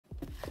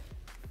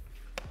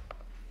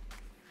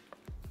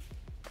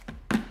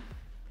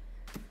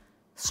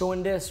So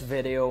in this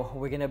video,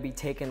 we're gonna be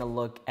taking a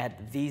look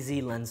at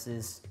VZ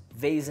Lens's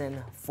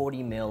Vazen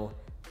 40mm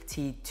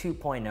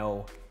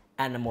T2.0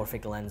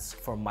 Anamorphic lens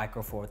for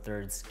micro four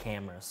thirds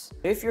cameras.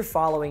 If you're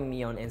following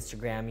me on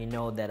Instagram, you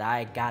know that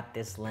I got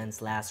this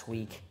lens last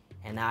week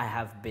and I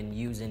have been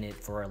using it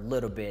for a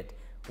little bit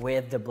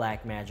with the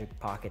Blackmagic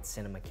Pocket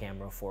Cinema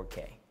Camera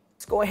 4K.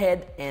 Let's go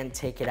ahead and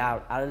take it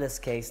out of this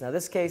case. Now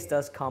this case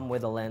does come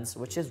with a lens,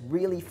 which is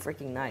really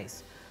freaking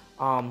nice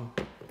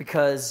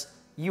because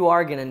you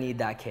are gonna need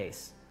that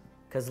case.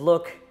 Because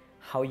look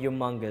how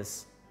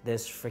humongous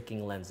this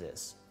freaking lens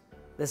is.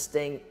 This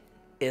thing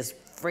is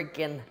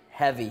freaking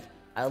heavy.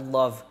 I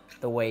love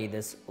the way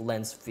this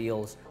lens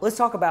feels. Let's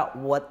talk about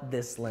what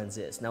this lens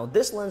is. Now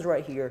this lens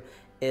right here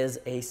is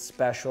a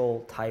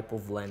special type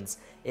of lens.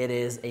 It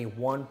is a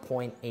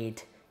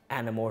 1.8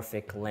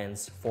 anamorphic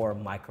lens for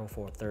micro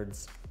four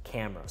thirds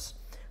cameras.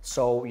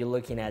 So you're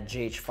looking at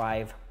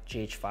GH5,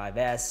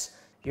 GH5S,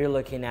 you're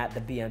looking at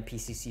the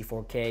BMPCC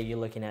 4K, you're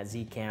looking at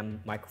Zcam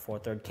micro four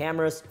third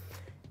cameras.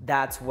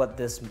 That's what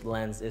this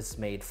lens is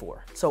made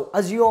for. So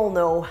as you all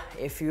know,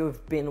 if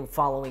you've been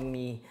following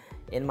me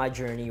in my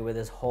journey with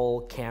this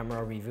whole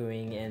camera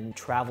reviewing and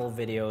travel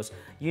videos,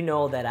 you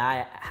know that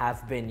I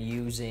have been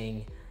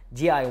using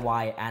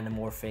DIY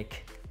anamorphic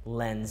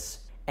lens.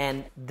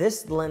 And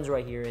this lens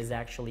right here is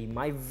actually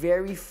my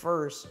very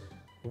first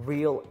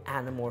real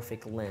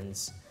anamorphic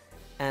lens.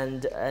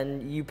 And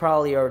you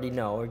probably already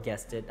know or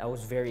guessed it, I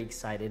was very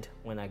excited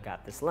when I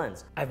got this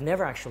lens. I've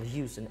never actually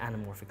used an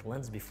anamorphic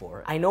lens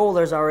before. I know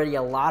there's already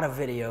a lot of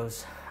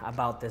videos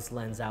about this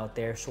lens out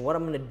there, so what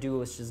I'm gonna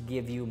do is just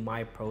give you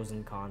my pros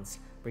and cons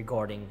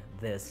regarding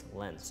this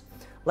lens.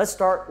 Let's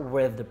start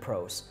with the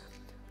pros.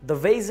 The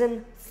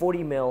Vazen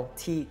 40mm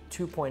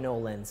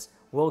T2.0 lens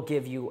will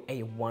give you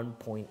a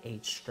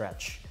 1.8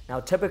 stretch.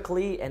 Now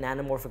typically an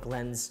anamorphic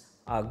lens,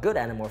 a good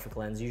anamorphic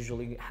lens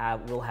usually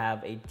will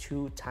have a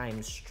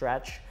 2x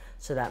stretch.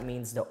 So that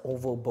means the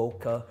oval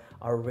bokeh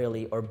are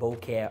really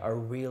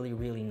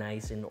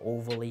nice and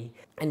ovally.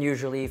 And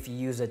usually if you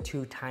use a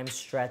 2x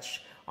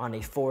stretch on a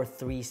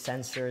 4:3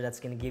 sensor, that's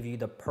gonna give you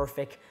the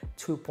perfect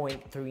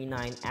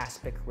 2.39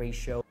 aspect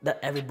ratio that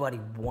everybody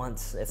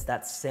wants. It's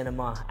that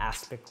cinema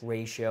aspect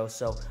ratio.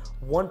 So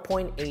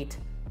 1.8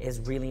 is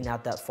really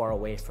not that far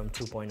away from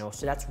 2.0.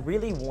 So that's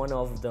really one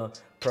of the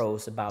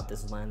pros about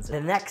this lens.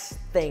 The next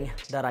thing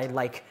that I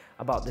like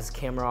about this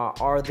camera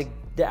are the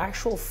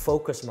actual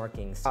focus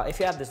markings.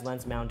 If you have this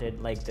lens mounted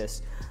like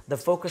this, the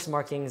focus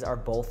markings are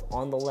both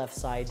on the left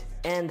side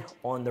and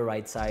on the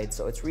right side.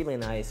 So it's really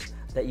nice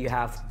that you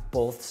have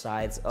both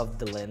sides of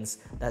the lens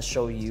that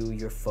show you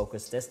your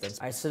focus distance.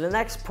 All right, so the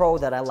next pro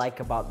that I like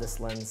about this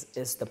lens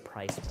is the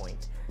price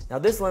point. Now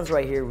this lens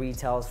right here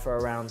retails for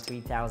around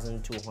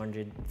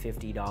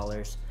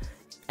 $3,250,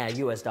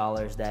 US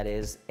dollars that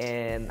is.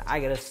 And I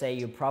gotta say,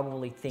 you're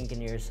probably thinking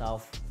to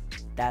yourself,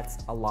 that's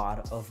a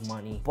lot of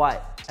money.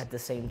 But at the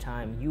same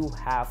time, you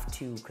have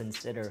to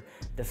consider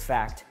the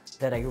fact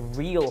that a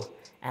real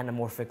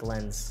anamorphic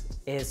lens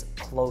is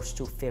close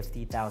to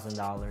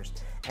 $50,000.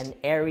 An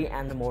Arri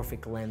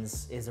anamorphic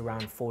lens is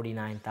around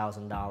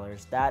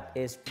 $49,000. That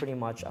is pretty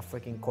much a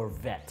freaking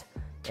Corvette,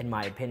 in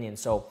my opinion.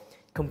 So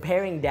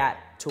comparing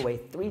that to a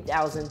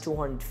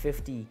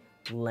 $3,250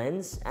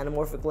 lens,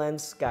 anamorphic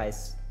lens,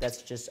 guys,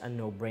 that's just a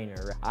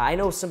no-brainer. I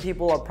know some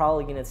people are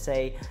probably gonna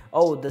say,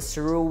 oh, the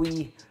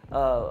Sirui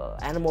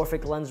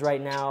anamorphic lens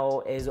right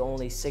now is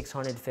only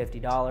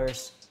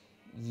 $650.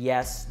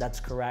 Yes, that's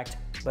correct.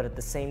 But at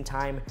the same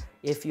time,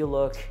 if you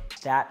look,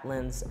 that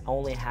lens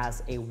only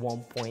has a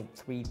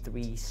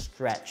 1.33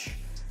 stretch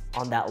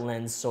on that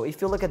lens. So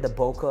if you look at the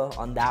bokeh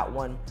on that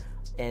one,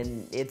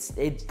 and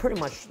it pretty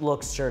much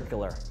looks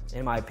circular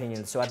in my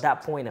opinion. So at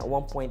that point, at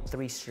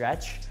 1.3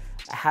 stretch,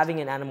 having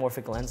an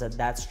anamorphic lens at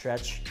that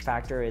stretch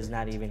factor is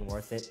not even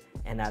worth it.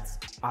 And that's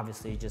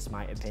obviously just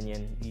my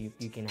opinion.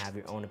 You can have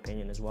your own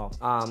opinion as well.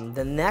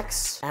 The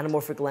next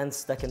anamorphic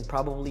lens that can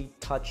probably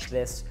touch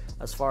this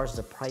as far as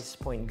the price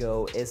point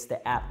go is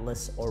the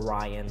Atlas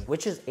Orion,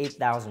 which is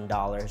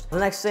 $8,000. The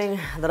next thing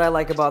that I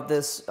like about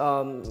this,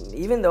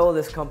 even though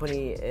this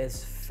company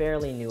is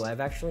fairly new,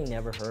 I've actually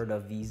never heard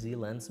of VZ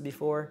Lens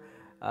before.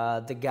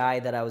 The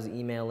guy that I was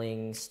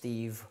emailing,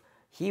 Steve,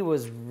 he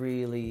was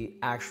really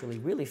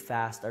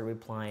fast at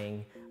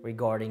replying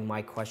regarding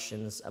my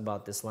questions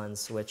about this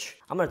lens, which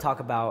I'm gonna talk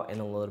about in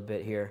a little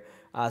bit here.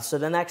 So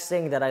the next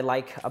thing that I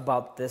like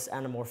about this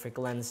anamorphic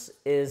lens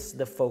is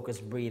the focus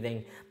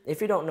breathing.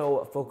 If you don't know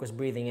what focus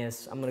breathing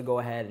is, I'm gonna go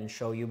ahead and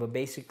show you. But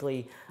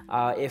basically,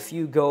 if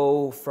you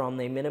go from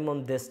a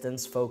minimum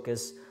distance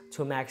focus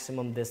to a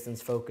maximum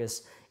distance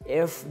focus,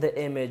 if the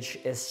image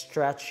is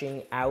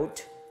stretching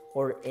out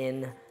or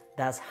in,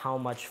 that's how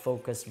much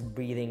focus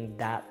breathing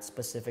that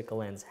specific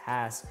lens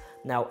has.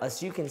 Now,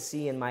 as you can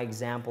see in my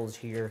examples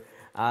here,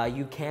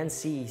 you can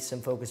see some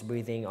focus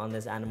breathing on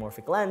this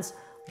anamorphic lens,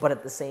 But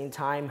at the same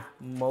time,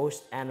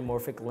 most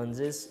anamorphic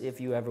lenses, if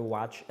you ever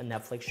watch a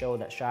Netflix show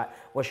that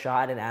was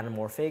shot in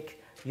anamorphic,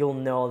 you'll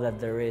know that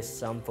there is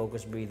some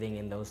focus breathing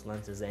in those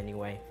lenses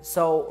anyway.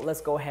 So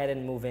let's go ahead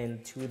and move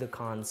into the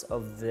cons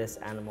of this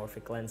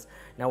anamorphic lens.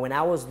 Now, when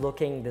I was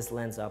looking this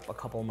lens up a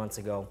couple months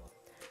ago,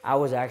 I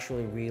was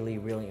actually really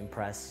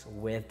impressed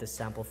with the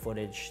sample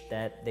footage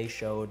that they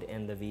showed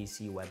in the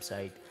VC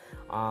website.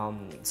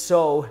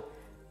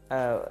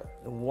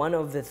 One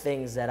of the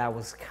things that I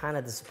was kind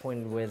of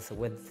disappointed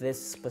with this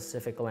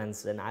specific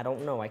lens, and I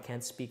don't know, I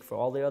can't speak for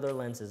all the other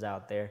lenses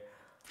out there,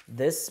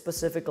 this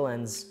specific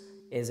lens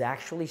is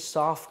actually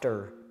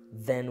softer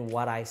than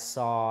what I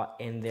saw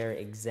in their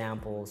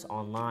examples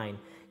online.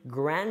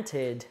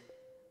 Granted,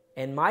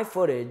 in my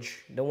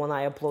footage, the one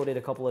I uploaded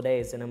a couple of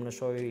days, and I'm gonna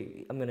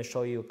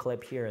show you a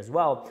clip here as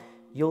well,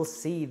 you'll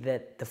see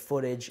that the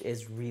footage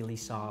is really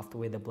soft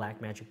with the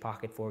Blackmagic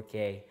Pocket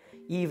 4K,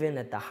 even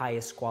at the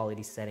highest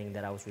quality setting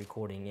that I was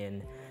recording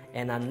in.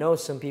 And I know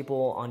some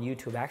people on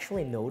YouTube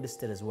actually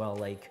noticed it as well,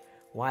 like,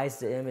 why is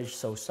the image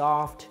so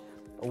soft?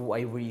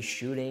 Why were you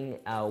shooting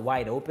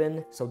wide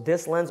open? So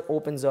this lens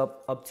opens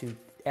up to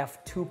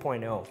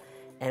f2.0.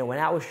 And when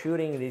I was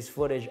shooting this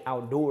footage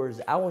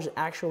outdoors, I was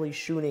actually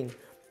shooting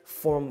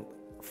from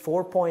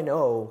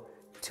 4.0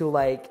 to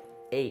like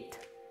 8,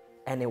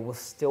 and it was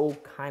still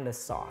kind of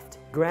soft.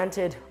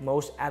 Granted,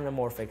 most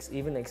anamorphics,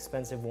 even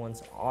expensive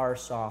ones, are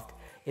soft.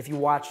 If you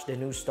watch the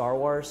new Star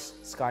Wars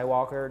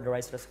Skywalker, The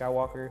Rise of the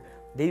Skywalker,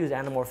 they use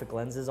anamorphic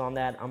lenses on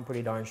that, I'm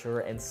pretty darn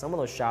sure, and some of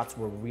those shots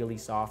were really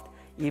soft.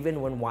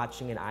 Even when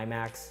watching in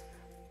IMAX,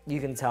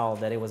 you can tell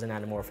that it was an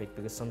anamorphic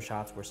because some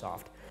shots were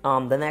soft.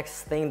 The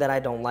next thing that I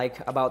don't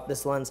like about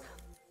this lens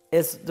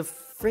is the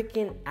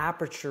freaking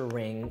aperture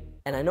ring.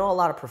 And I know a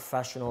lot of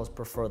professionals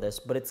prefer this,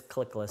 but it's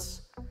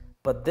clickless.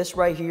 But this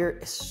right here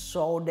is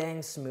so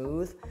dang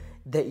smooth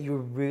that you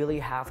really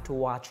have to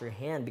watch your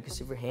hand,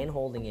 because if you're hand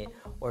holding it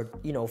or,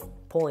 you know,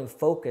 pulling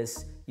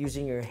focus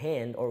using your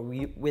hand or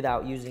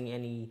without using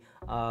any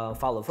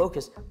follow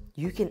focus,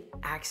 you can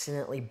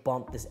accidentally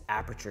bump this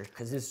aperture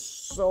because it's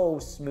so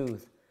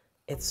smooth.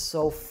 It's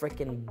so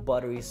freaking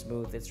buttery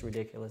smooth, it's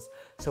ridiculous.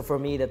 So for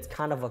me, that's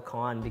kind of a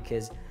con,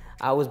 because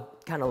I was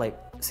kind of like,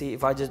 see,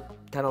 if I just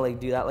kind of like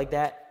do that like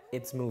that,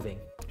 it's moving.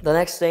 The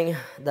next thing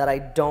that I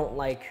don't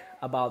like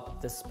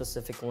about this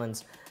specific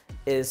lens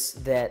is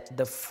that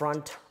the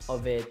front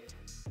of it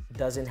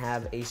doesn't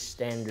have a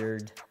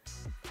standard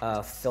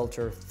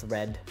filter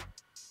thread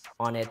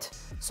on it.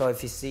 So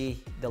if you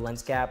see the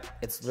lens cap,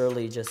 it's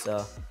literally just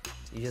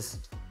you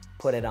just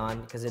put it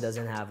on because it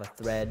doesn't have a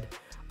thread.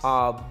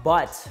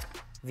 But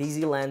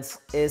VZ Lens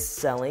is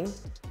selling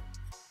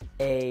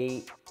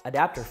a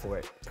adapter for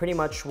it. Pretty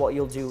much what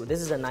you'll do,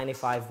 this is a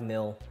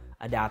 95mm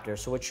adapter.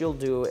 So what you'll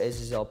do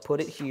is you'll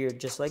put it here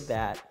just like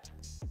that,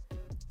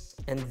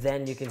 and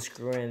then you can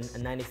screw in a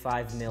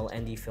 95mm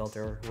ND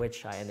filter,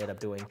 which I ended up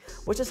doing,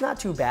 which is not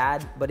too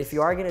bad. But if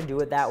you are gonna do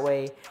it that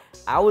way,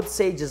 I would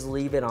say just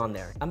leave it on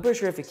there. I'm pretty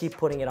sure if you keep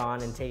putting it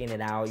on and taking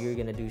it out, you're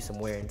gonna do some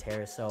wear and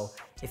tear. So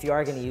if you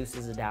are gonna use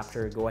this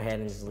adapter, go ahead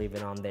and just leave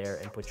it on there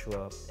and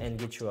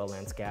get you a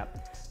lens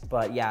cap.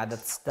 But yeah,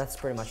 that's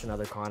pretty much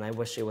another con. I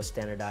wish it was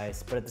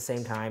standardized, but at the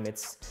same time,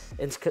 it's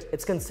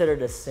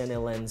considered a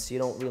cine lens. You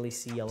don't really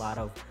see a lot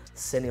of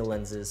cine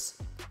lenses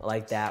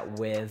like that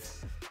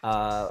with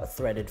a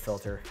threaded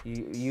filter.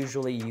 You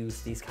usually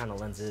use these kind of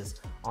lenses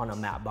on a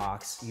matte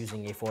box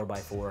using a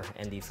 4x4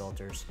 ND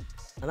filters.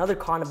 Another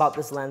con about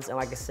this lens, and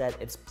like I said,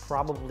 it's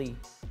probably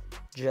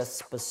just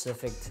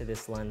specific to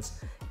this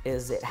lens,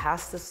 is it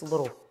has this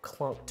little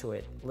clunk to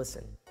it.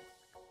 Listen,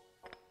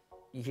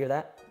 you hear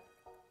that?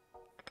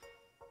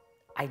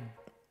 I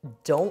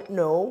don't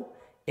know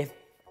if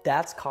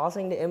that's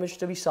causing the image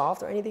to be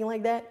soft or anything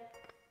like that,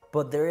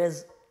 but there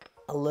is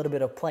a little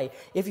bit of play.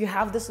 If you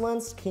have this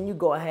lens, can you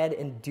go ahead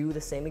and do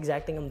the same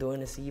exact thing I'm doing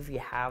to see if you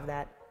have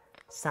that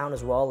sound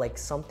as well, like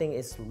something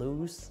is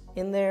loose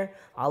in there?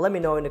 Let me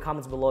know in the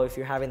comments below if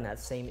you're having that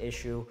same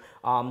issue.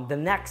 The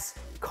next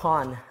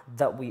con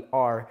that we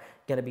are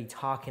gonna be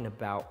talking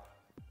about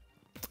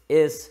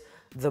is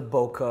the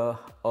bokeh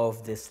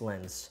of this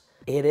lens.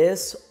 It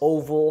is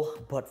oval,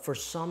 but for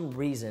some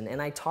reason, and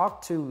I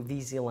talked to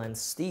VZ Lens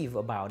Steve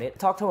about it. I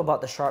talked to him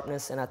about the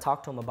sharpness, and I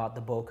talked to him about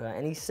the bokeh,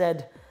 and he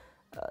said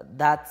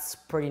that's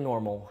pretty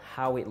normal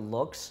how it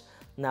looks.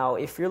 Now,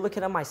 if you're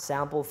looking at my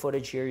sample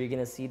footage here, you're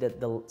gonna see that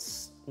the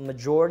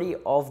majority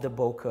of the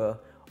bokeh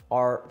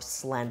are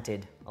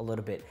slanted a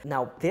little bit.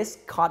 Now, this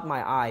caught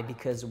my eye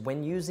because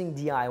when using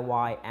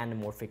DIY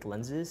anamorphic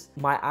lenses,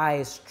 my eye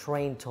is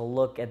trained to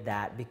look at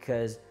that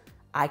because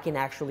I can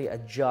actually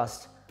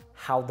adjust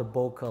how the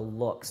bokeh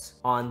looks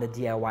on the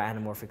DIY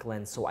anamorphic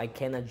lens. So I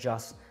can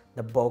adjust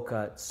the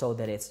bokeh so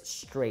that it's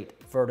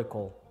straight,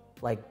 vertical,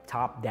 like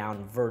top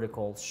down,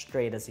 vertical,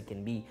 straight as it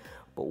can be.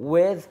 But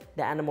with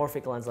the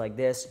anamorphic lens like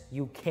this,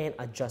 you can't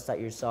adjust that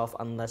yourself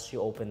unless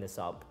you open this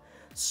up.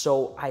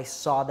 So I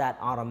saw that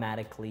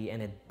automatically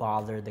and it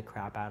bothered the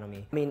crap out of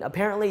me. I mean,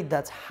 apparently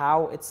that's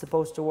how it's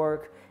supposed to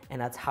work and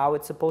that's how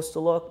it's supposed to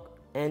look.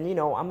 And you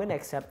know, I'm gonna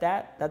accept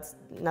that. That's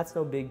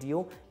no big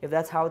deal. If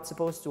that's how it's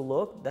supposed to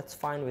look, that's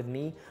fine with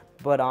me.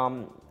 But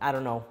I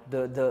don't know,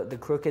 the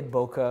crooked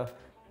bokeh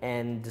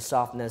and the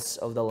softness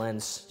of the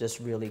lens just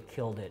really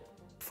killed it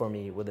for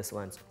me with this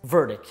lens.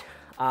 Verdict.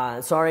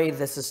 Sorry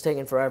this is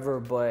taking forever,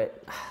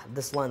 but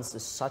this lens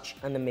is such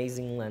an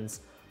amazing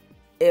lens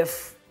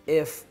if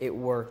it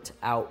worked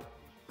out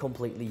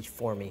completely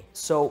for me.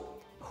 So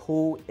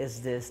who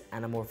is this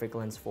anamorphic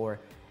lens for?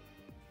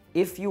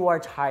 If you are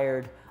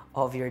tired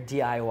of your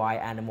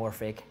DIY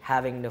anamorphic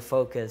having to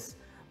focus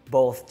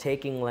both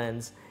taking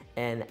lens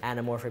and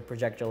anamorphic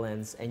projector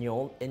lens, and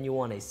you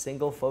want a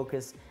single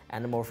focus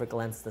anamorphic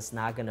lens that's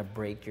not gonna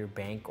break your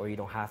bank or you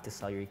don't have to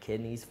sell your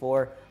kidneys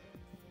for,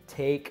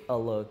 take a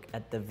look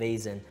at the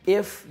Vazen.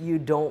 If you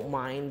don't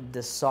mind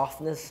the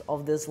softness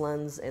of this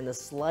lens and the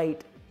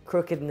slight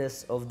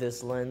crookedness of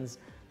this lens,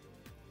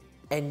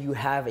 and you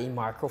have a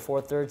Macro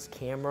Four Thirds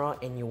camera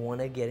and you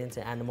wanna get into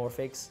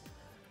anamorphics,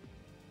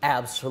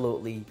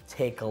 absolutely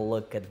take a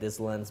look at this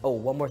lens. Oh,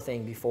 one more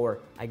thing before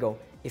I go.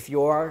 If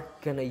you are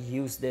gonna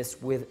use this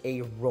with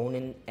a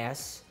Ronin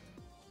S,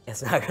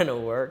 it's not gonna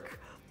work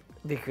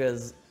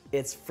because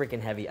it's freaking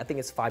heavy. I think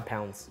it's 5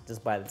 pounds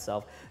just by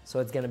itself. So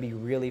it's gonna be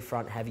really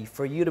front heavy.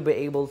 For you to be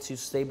able to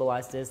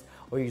stabilize this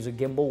or use a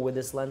gimbal with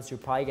this lens, you're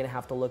probably gonna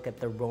have to look at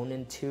the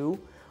Ronin 2,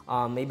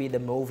 maybe the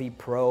Movi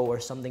Pro or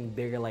something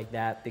bigger like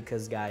that,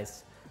 because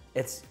guys,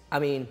 I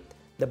mean,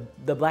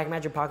 the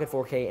Blackmagic Pocket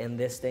 4K and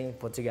this thing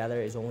put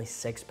together is only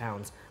 6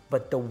 pounds,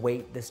 but the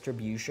weight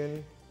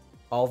distribution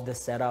of the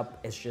setup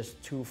is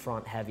just too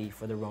front heavy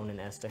for the Ronin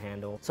S to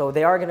handle. So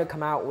they are gonna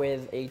come out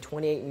with a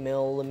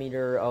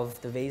 28mm of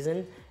the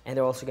Vazen, and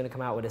they're also gonna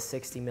come out with a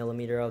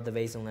 60mm of the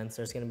Vazen lens.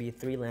 There's gonna be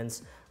 3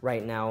 lenses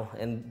right now,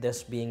 and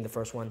this being the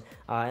first one.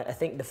 I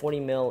think the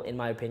 40mm, in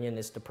my opinion,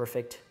 is the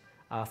perfect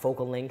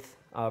focal length.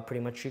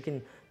 Pretty much you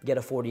can get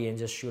a 40 and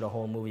just shoot a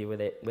whole movie with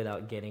it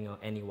without getting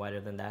any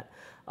wider than that.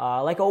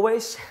 Like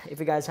always, if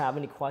you guys have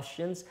any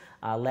questions,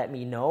 let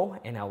me know,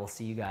 and I will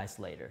see you guys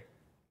later.